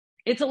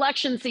It's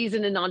election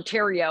season in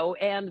Ontario,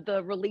 and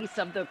the release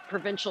of the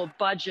provincial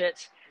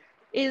budget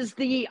is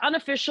the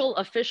unofficial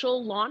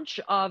official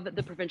launch of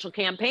the provincial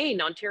campaign.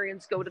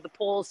 Ontarians go to the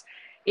polls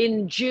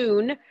in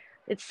June.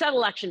 It's set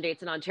election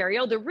dates in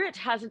Ontario. The writ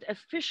hasn't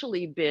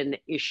officially been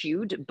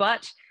issued,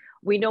 but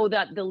we know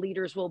that the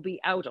leaders will be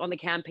out on the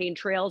campaign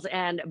trails,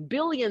 and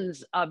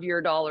billions of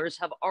your dollars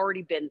have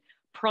already been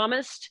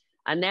promised,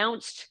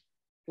 announced.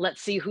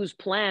 Let's see whose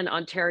plan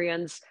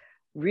Ontarians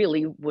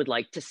really would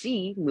like to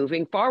see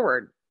moving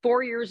forward.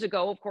 4 years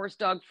ago, of course,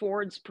 Doug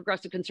Ford's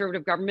progressive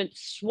conservative government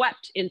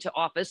swept into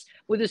office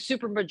with a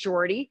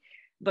supermajority.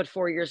 But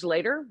 4 years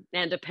later,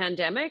 and a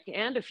pandemic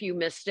and a few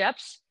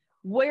missteps,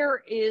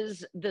 where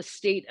is the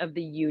state of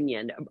the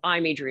union?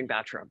 I'm Adrienne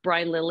Batra.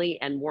 Brian Lilley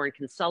and Warren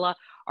Kinsella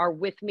are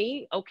with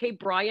me. Okay,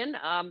 Brian,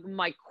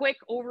 my quick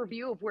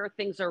overview of where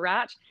things are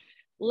at.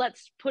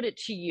 Let's put it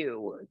to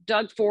you.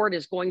 Doug Ford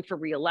is going for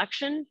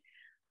re-election.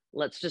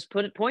 Let's just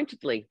put it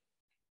pointedly.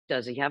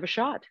 Does he have a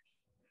shot?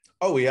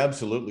 Oh, he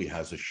absolutely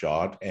has a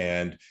shot.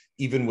 And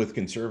even with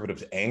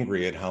conservatives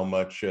angry at how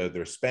much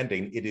they're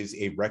spending, it is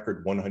a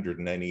record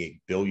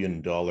 $198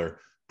 billion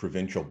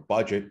provincial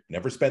budget.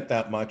 Never spent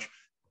that much.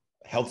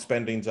 Health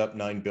spending's up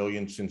 $9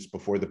 billion since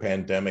before the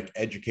pandemic.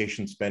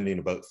 Education spending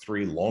about $3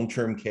 billion.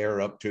 Long-term care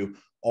up to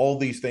all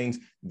these things.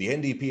 The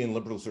NDP and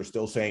Liberals are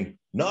still saying,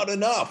 not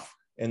enough.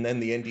 And then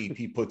the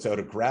NDP puts out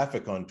a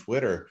graphic on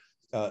Twitter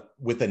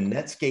with a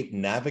Netscape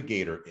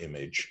Navigator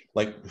image.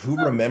 Like, who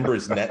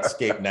remembers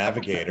Netscape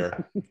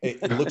Navigator?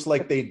 It looks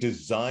like they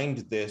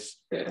designed this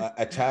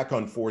attack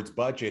on Ford's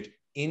budget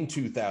in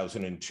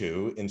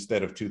 2002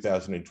 instead of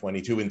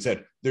 2022 and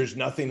said, there's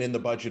nothing in the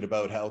budget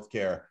about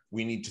healthcare.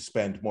 We need to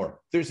spend more.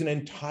 There's an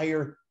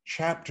entire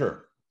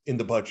chapter in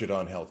the budget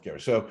on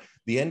healthcare. So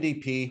the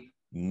NDP,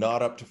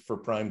 not up for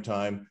prime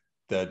time.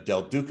 The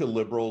Del Duca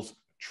Liberals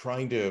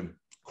trying to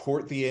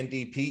court the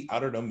NDP, I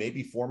don't know,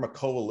 maybe form a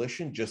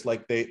coalition just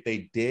like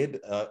they did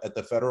at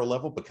the federal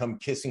level, become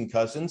kissing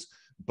cousins.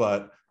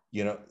 But,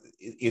 you know,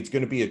 it's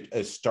going to be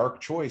a stark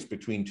choice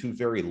between two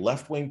very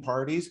left-wing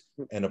parties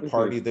and a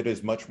party that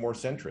is much more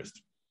centrist.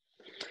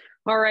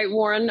 All right,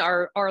 Warren,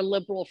 our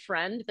Liberal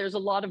friend, there's a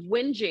lot of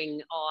whinging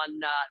on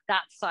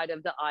that side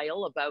of the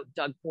aisle about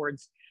Doug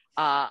Ford's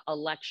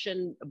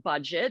election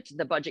budget.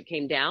 The budget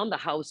came down, the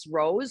House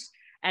rose.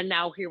 And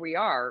now here we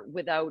are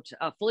without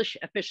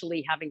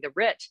officially having the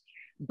writ.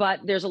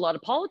 But there's a lot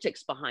of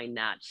politics behind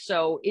that.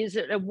 So is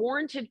it a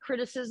warranted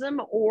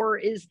criticism, or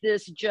is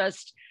this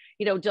just,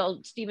 you know,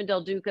 Stephen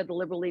Del Duca, the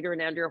Liberal leader,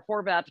 and Andrea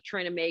Horwath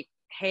trying to make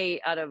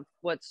hay out of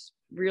what's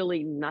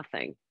really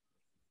nothing?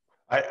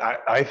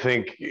 I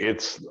think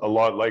it's a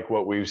lot like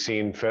what we've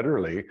seen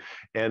federally.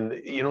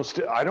 And, you know,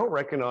 I don't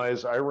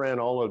recognize, I ran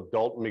all of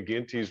Dalton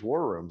McGuinty's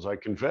war rooms. I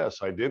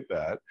confess, I did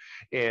that.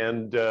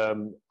 And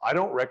I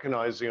don't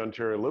recognize the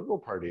Ontario Liberal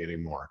Party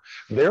anymore.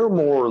 They're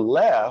more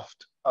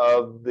left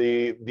of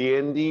the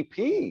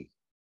NDP.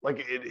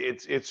 Like,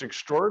 it's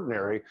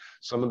extraordinary,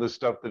 some of the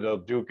stuff that Del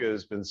Duca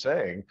has been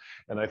saying.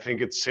 And I think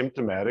it's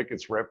symptomatic,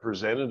 it's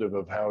representative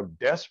of how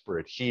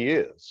desperate he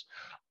is.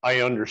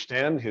 I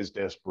understand his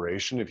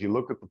desperation. If you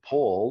look at the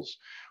polls,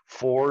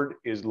 Ford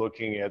is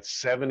looking at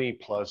 70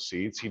 plus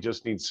seats. He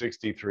just needs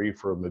 63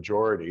 for a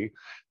majority.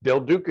 Del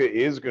Duca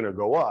is going to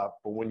go up,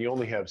 but when you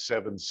only have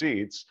 7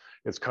 seats,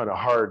 it's kind of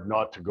hard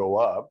not to go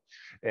up.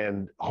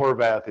 And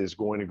Horwath is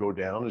going to go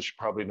down, and she's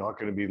probably not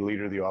going to be the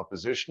leader of the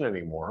opposition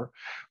anymore.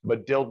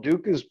 But Del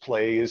Duca's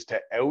play is to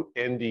out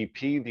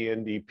NDP the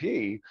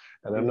NDP,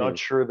 and I'm not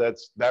sure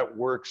that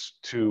works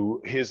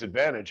to his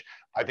advantage.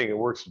 I think it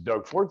works to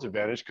Doug Ford's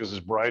advantage because, as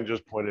Brian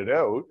just pointed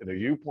out, and as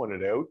you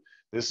pointed out,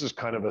 this is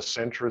kind of a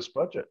centrist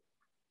budget.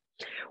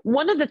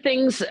 One of the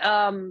things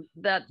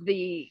that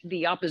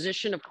the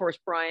opposition, of course,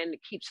 Brian,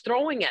 keeps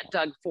throwing at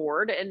Doug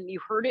Ford, and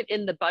you heard it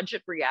in the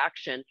budget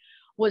reaction,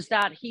 was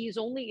that he's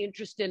only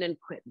interested in,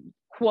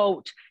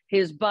 quote,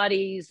 his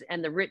buddies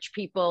and the rich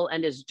people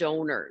and his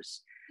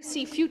donors.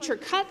 See future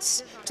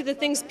cuts to the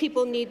things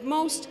people need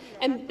most,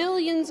 and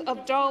billions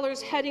of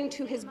dollars heading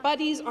to his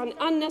buddies on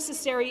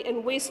unnecessary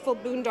and wasteful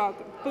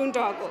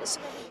boondoggles.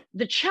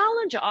 The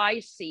challenge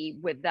I see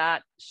with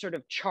that sort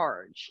of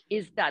charge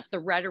is that the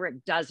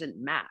rhetoric doesn't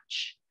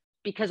match,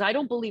 because I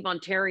don't believe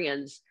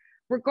Ontarians,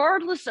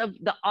 regardless of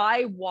the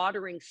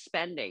eye-watering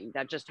spending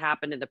that just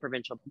happened in the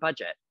provincial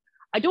budget,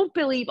 I don't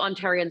believe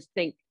Ontarians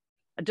think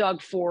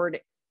Doug Ford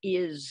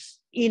is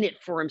in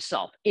it for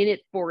himself, in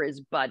it for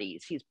his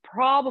buddies. He's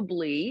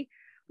probably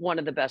one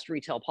of the best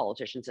retail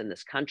politicians in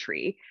this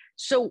country.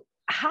 So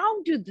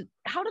how do the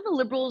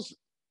Liberals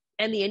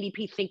and the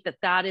NDP think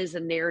that is a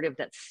narrative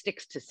that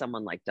sticks to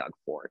someone like Doug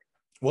Ford?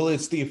 Well,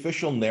 it's the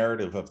official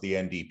narrative of the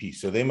NDP.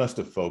 So they must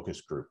have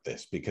focus grouped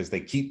this, because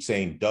they keep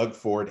saying Doug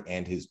Ford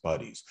and his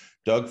buddies.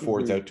 Doug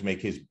Ford's out to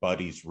make his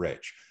buddies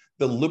rich.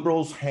 The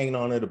Liberals hang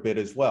on it a bit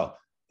as well.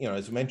 You know,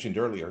 as I mentioned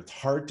earlier, it's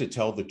hard to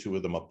tell the two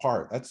of them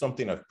apart. That's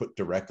something I've put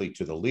directly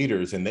to the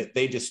leaders, and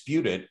they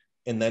dispute it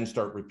and then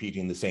start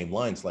repeating the same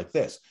lines like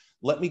this.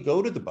 Let me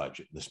go to the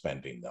budget, the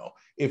spending, though.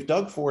 If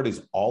Doug Ford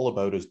is all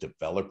about his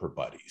developer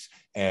buddies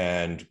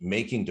and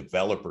making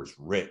developers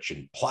rich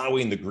and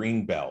plowing the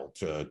green belt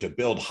to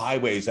build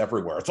highways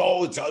everywhere, it's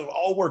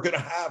all we're going to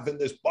have in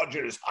this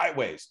budget is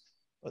highways.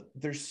 But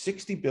there's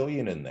 $60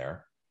 billion in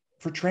there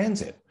for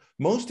transit,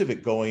 most of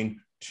it going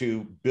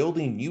to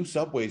building new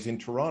subways in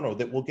Toronto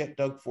that will get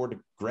Doug Ford a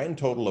grand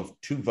total of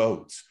 2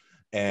 votes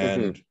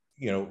and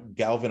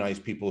galvanize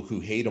people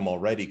who hate him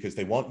already because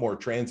they want more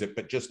transit,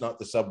 but just not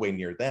the subway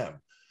near them.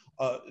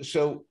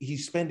 So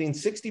he's spending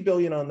 $60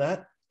 billion on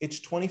that. It's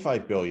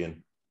 $25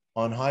 billion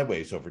on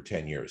highways over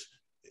 10 years.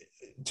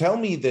 Tell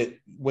me that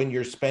when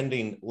you're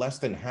spending less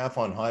than half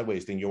on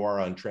highways than you are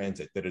on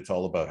transit, that it's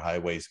all about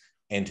highways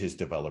and his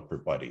developer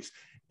buddies.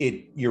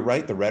 You're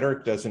right, the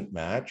rhetoric doesn't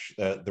match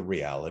the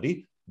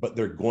reality, but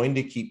they're going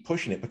to keep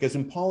pushing it because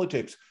in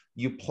politics,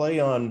 you play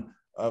on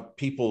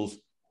people's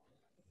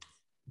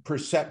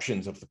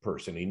perceptions of the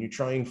person, and you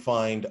try and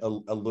find a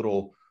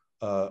little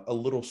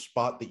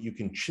spot that you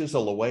can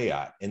chisel away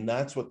at, and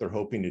that's what they're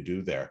hoping to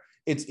do there.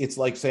 It's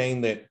like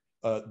saying that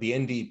the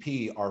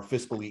NDP are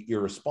fiscally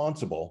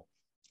irresponsible,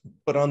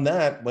 but on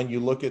that, when you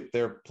look at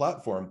their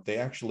platform, they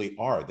actually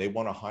are. They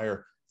want to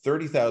hire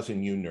 30,000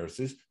 new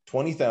nurses,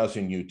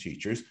 20,000 new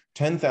teachers,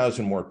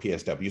 10,000 more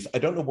PSWs. I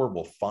don't know where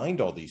we'll find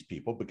all these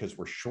people because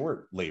we're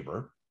short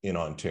labor in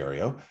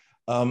Ontario.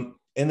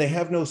 And they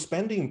have no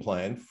spending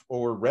plan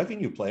or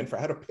revenue plan for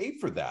how to pay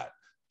for that.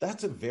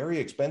 That's a very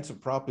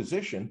expensive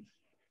proposition.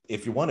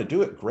 If you want to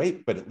do it,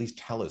 great, but at least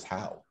tell us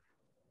how.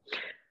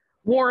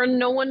 Warren,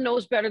 no one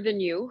knows better than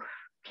you.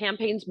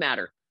 Campaigns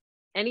matter.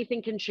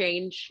 Anything can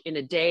change in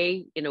a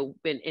day, in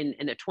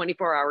a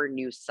 24-hour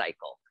news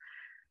cycle.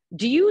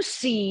 Do you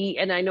see,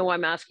 and I know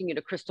I'm asking you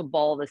to crystal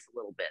ball this a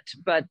little bit,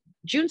 but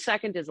June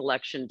 2nd is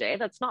election day.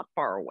 That's not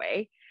far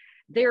away.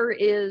 There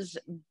is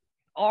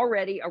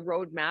already a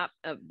roadmap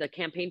of the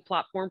campaign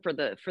platform for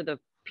the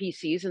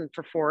PCs and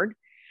for Ford.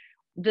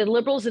 The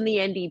Liberals and the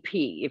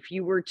NDP, if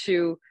you were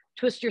to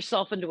twist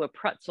yourself into a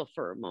pretzel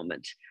for a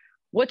moment,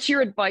 what's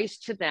your advice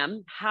to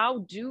them? How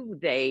do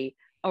they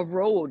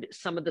erode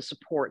some of the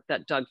support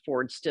that Doug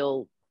Ford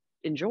still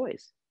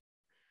enjoys?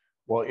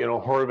 Well,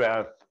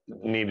 Horvath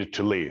needed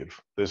to leave.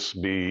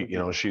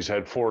 She's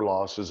had 4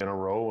 losses in a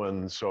row,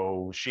 and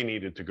so she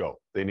needed to go.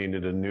 They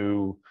needed a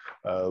new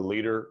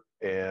leader,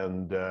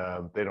 and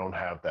they don't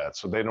have that.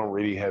 So they don't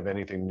really have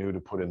anything new to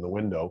put in the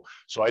window.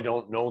 So I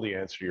don't know the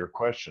answer to your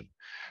question.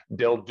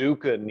 Del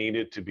Duca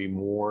needed to be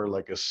more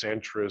like a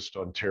centrist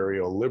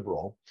Ontario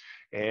Liberal.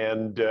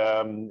 And,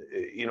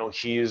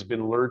 he has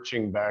been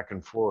lurching back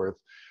and forth.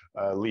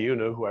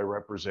 Leuna, who I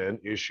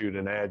represent, issued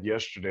an ad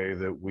yesterday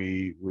that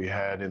we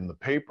had in the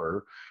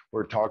paper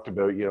where it talked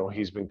about,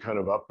 he's been kind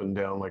of up and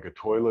down like a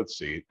toilet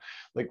seat.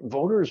 Like,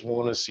 voters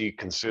want to see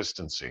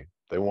consistency.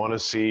 They want to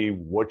see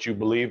what you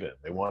believe in.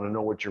 They want to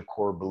know what your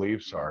core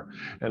beliefs are.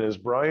 And as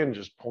Brian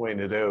just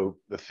pointed out,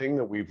 the thing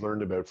that we've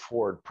learned about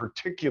Ford,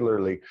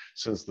 particularly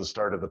since the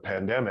start of the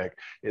pandemic,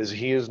 is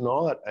he is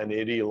not an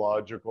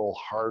ideological,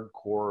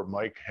 hardcore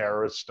Mike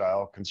Harris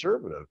style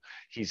conservative.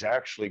 He's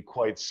actually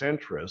quite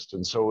centrist,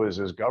 and so is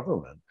his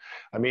government.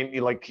 I mean,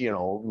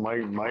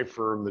 my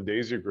firm, the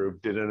Daisy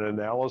Group, did an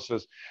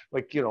analysis,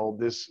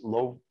 this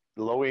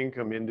low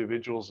income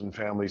individuals and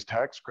families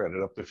tax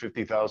credit up to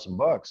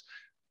 $50,000.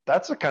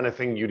 That's the kind of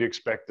thing you'd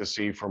expect to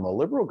see from a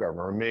Liberal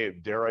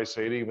government, dare I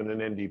say it, even an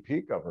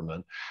NDP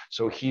government.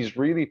 So he's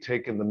really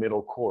taken the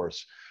middle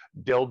course.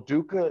 Del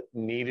Duca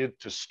needed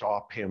to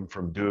stop him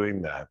from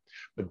doing that.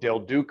 But Del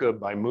Duca,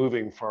 by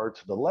moving far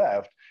to the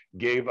left,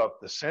 gave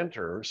up the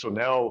center. So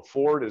now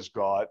Ford has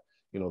got,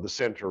 the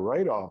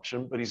center-right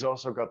option, but he's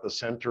also got the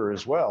center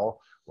as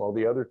well, while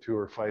the other two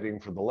are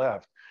fighting for the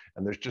left.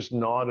 And there's just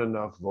not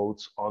enough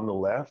votes on the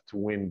left to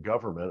win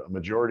government, a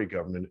majority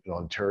government in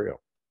Ontario.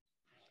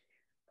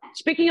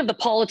 Speaking of the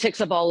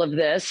politics of all of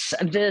this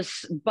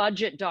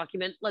budget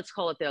document, let's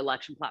call it the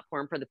election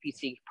platform for the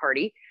PC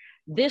party.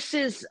 This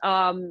is,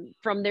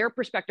 from their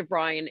perspective,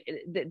 Brian,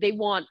 they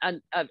want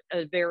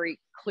a very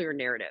clear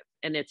narrative,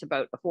 and it's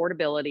about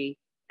affordability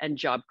and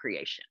job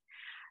creation.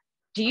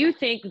 Do you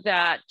think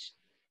that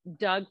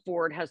Doug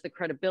Ford has the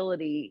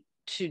credibility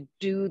to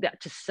do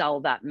that, to sell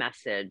that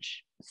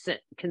message,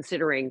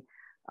 considering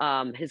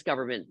his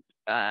government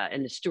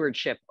and his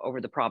stewardship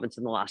over the province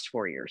in the last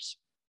 4 years?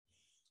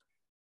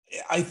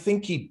 I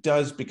think he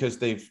does,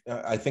 because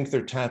I think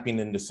they're tapping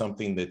into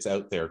something that's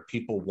out there.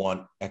 People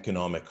want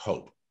economic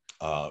hope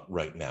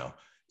right now.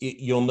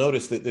 You'll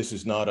notice that this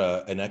is not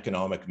an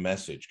economic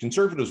message.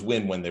 Conservatives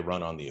win when they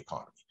run on the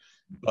economy.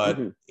 But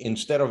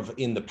instead of,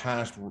 in the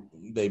past,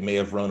 they may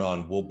have run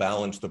on, we'll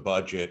balance the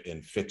budget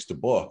and fix the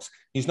books.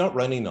 He's not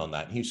running on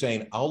that. He's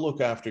saying, I'll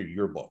look after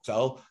your books.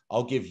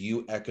 I'll give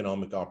you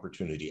economic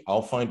opportunity.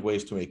 I'll find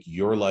ways to make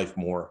your life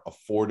more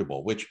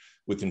affordable, which,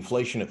 with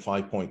inflation at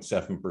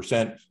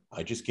 5.7%,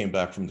 I just came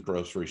back from the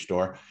grocery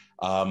store.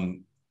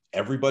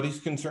 Everybody's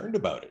concerned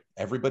about it.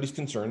 Everybody's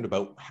concerned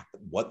about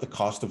what the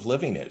cost of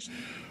living is.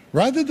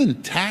 Rather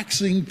than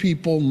taxing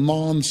people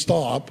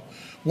nonstop,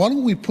 Why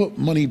don't we put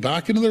money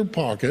back into their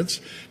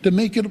pockets to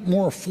make it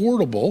more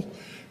affordable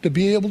to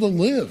be able to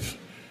live?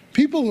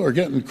 People are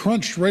getting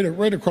crunched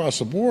right across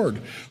the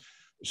board.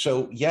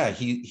 So yeah,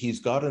 he's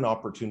got an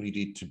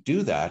opportunity to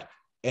do that.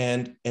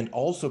 And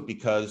also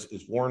because,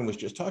 as Warren was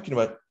just talking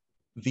about,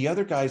 the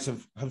other guys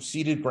have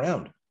ceded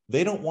ground.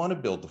 They don't want to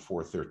build the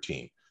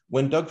 413.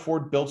 When Doug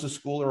Ford builds a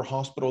school or a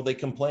hospital, they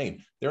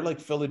complain. They're like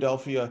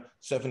Philadelphia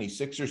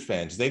 76ers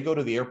fans. They go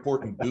to the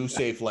airport and boo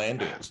safe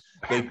landings.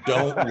 They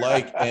don't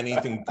like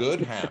anything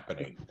good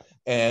happening.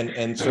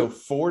 And so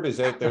Ford is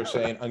out there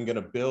saying, I'm going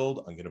to build,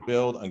 I'm going to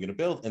build, I'm going to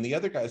build. And the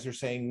other guys are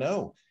saying,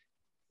 no.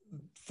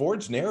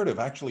 Ford's narrative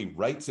actually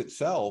writes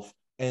itself.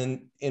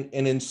 And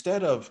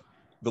instead of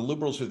the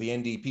Liberals or the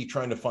NDP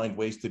trying to find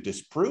ways to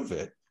disprove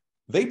it,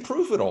 they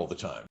prove it all the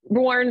time.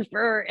 Warren,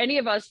 for any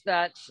of us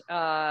that,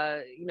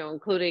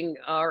 including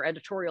our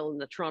editorial in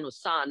the Toronto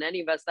Sun, any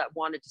of us that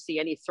wanted to see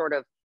any sort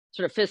of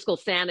fiscal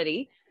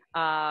sanity,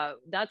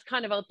 that's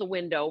kind of out the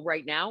window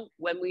right now,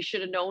 when we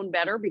should have known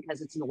better,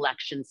 because it's an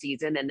election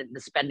season and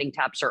the spending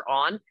taps are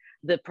on.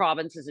 The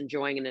province is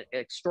enjoying an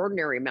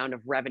extraordinary amount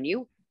of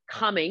revenue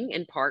coming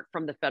in part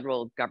from the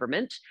federal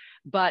government.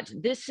 But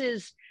this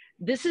is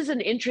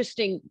an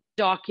interesting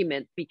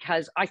document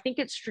because I think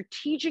it's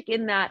strategic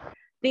in that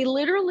they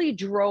literally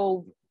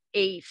drove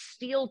a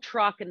steel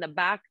truck in the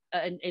back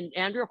in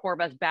Andrew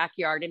Horwath's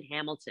backyard in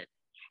Hamilton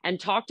and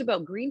talked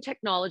about green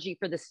technology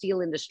for the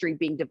steel industry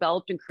being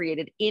developed and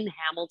created in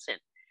Hamilton.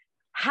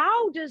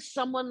 How does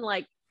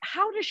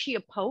she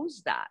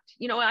oppose that?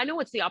 I know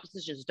it's the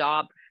opposition's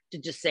job to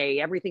just say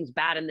everything's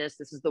bad in this.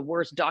 This is the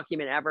worst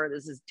document ever.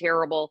 This is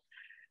terrible.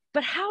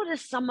 But how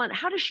does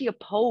she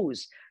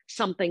oppose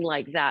something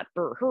like that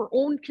for her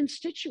own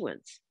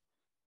constituents?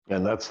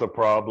 And that's the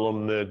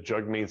problem that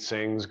Jagmeet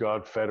Singh's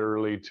got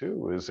federally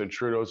too, is that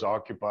Trudeau's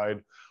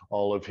occupied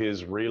all of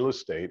his real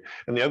estate.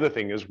 And the other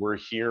thing is we're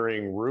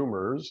hearing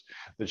rumors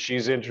that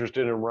she's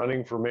interested in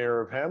running for mayor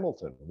of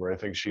Hamilton, where I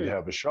think she'd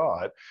have a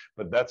shot.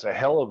 But that's a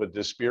hell of a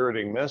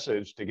dispiriting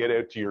message to get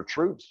out to your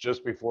troops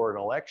just before an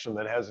election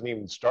that hasn't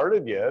even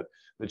started yet,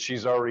 that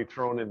she's already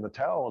thrown in the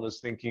towel and is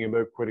thinking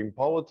about quitting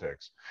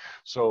politics.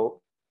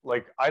 So,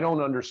 I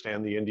don't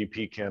understand the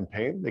NDP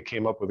campaign. They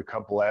came up with a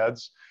couple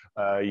ads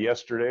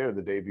yesterday or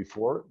the day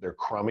before. They're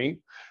crummy.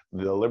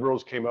 The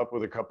Liberals came up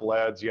with a couple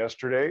ads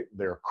yesterday.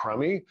 They're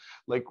crummy.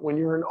 When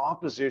you're in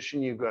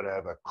opposition, you've got to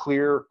have a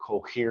clear,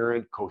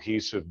 coherent,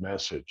 cohesive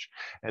message.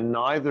 And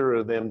neither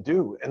of them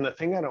do. And the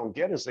thing I don't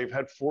get is they've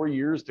had 4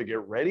 years to get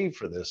ready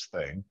for this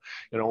thing.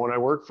 When I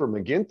worked for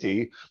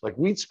McGuinty,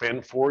 we'd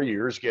spend 4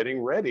 years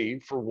getting ready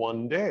for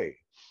one day.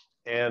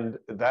 And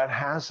that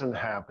hasn't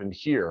happened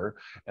here.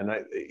 And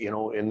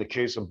in the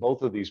case of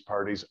both of these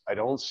parties, I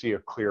don't see a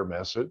clear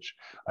message.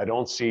 I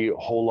don't see a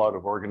whole lot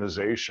of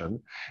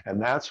organization.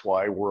 And that's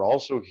why we're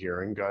also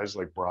hearing guys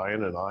like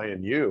Brian and I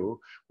and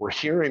you, we're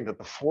hearing that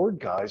the Ford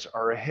guys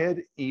are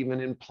ahead even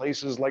in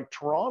places like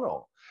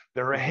Toronto.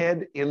 They're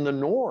ahead in the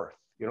north,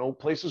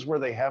 places where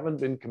they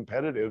haven't been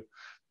competitive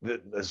that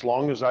as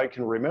long as I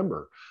can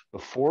remember. The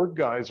Ford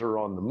guys are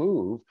on the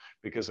move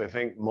because I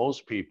think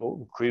most people,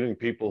 including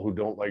people who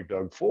don't like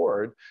Doug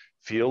Ford,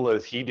 feel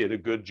that he did a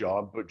good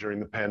job during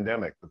the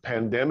pandemic. The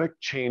pandemic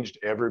changed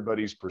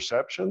everybody's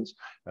perceptions,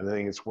 and I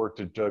think it's worked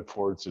to Doug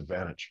Ford's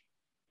advantage.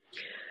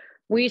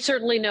 We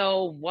certainly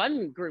know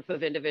one group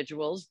of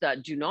individuals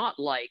that do not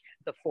like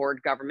the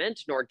Ford government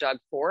nor Doug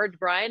Ford,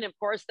 Brian. Of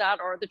course, that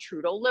are the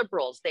Trudeau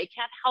Liberals. They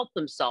can't help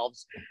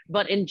themselves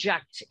but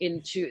inject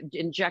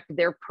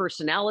their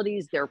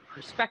personalities, their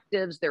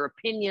perspectives, their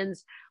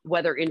opinions,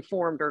 whether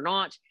informed or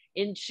not,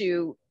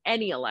 into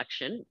any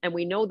election. And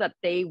we know that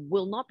they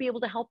will not be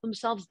able to help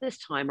themselves this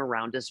time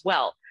around as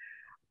well.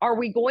 Are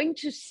we going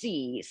to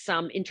see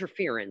some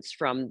interference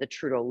from the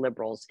Trudeau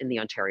Liberals in the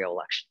Ontario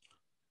election?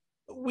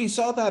 We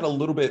saw that a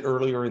little bit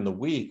earlier in the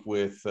week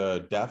with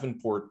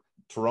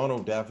Toronto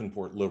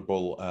Davenport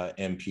Liberal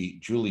MP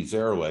Julie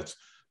Zarowitz,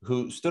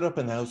 who stood up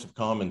in the House of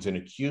Commons and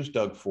accused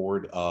Doug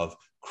Ford of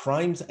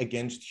crimes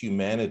against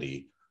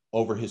humanity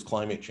over his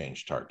climate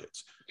change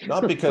targets.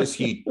 Not because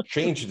he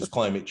changed his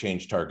climate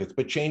change targets,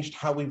 but changed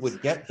how we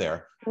would get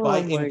there by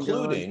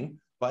including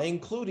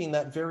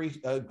that very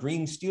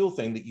green steel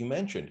thing that you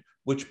mentioned,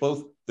 which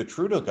both the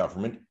Trudeau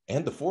government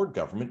and the Ford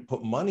government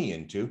put money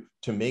into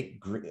to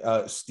make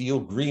steel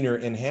greener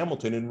in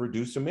Hamilton and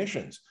reduce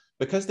emissions.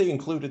 Because they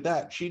included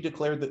that, she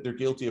declared that they're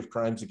guilty of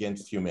crimes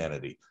against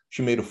humanity.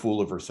 She made a fool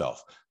of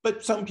herself.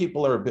 But some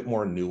people are a bit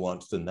more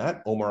nuanced than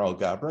that. Omar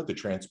Al-Gabra, the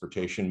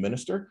transportation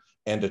minister,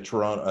 and a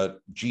Toronto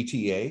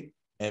GTA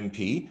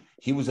MP,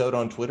 he was out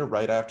on Twitter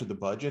right after the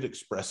budget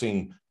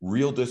expressing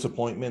real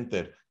disappointment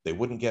that they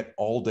wouldn't get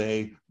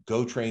all-day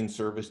GO train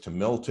service to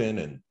Milton,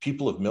 and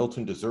people of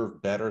Milton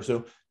deserve better.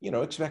 So,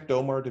 expect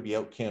Omar to be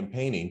out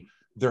campaigning.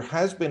 There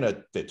has been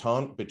a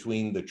détente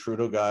between the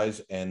Trudeau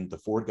guys and the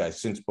Ford guys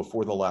since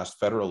before the last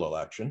federal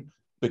election,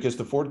 because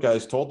the Ford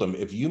guys told them,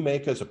 if you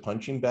make us a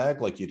punching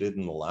bag like you did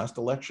in the last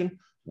election,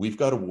 we've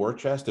got a war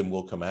chest and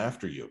we'll come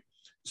after you.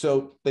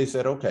 So they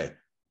said, okay,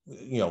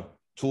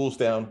 tools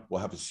down,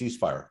 we'll have a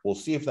ceasefire. We'll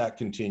see if that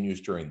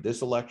continues during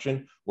this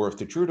election, or if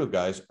the Trudeau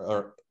guys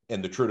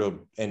and the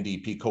Trudeau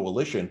NDP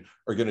coalition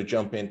are going to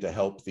jump in to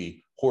help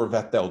the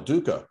Horwath Del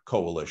Duca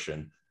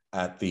coalition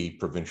at the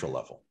provincial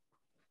level.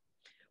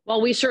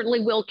 Well, we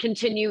certainly will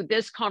continue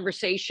this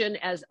conversation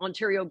as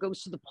Ontario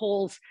goes to the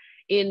polls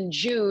in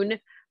June.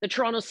 The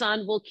Toronto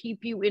Sun will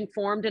keep you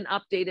informed and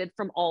updated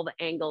from all the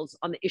angles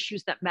on the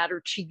issues that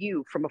matter to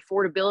you, from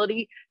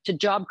affordability to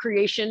job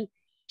creation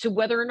to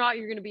whether or not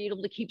you're going to be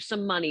able to keep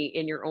some money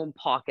in your own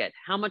pocket.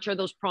 How much are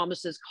those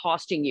promises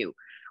costing you?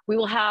 We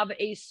will have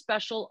a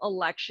special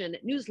election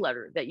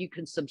newsletter that you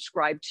can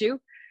subscribe to.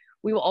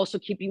 We will also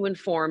keep you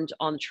informed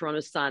on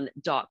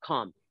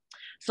torontosun.com.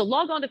 So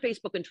log on to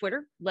Facebook and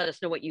Twitter. Let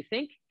us know what you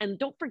think. And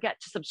don't forget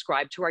to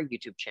subscribe to our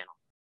YouTube channel.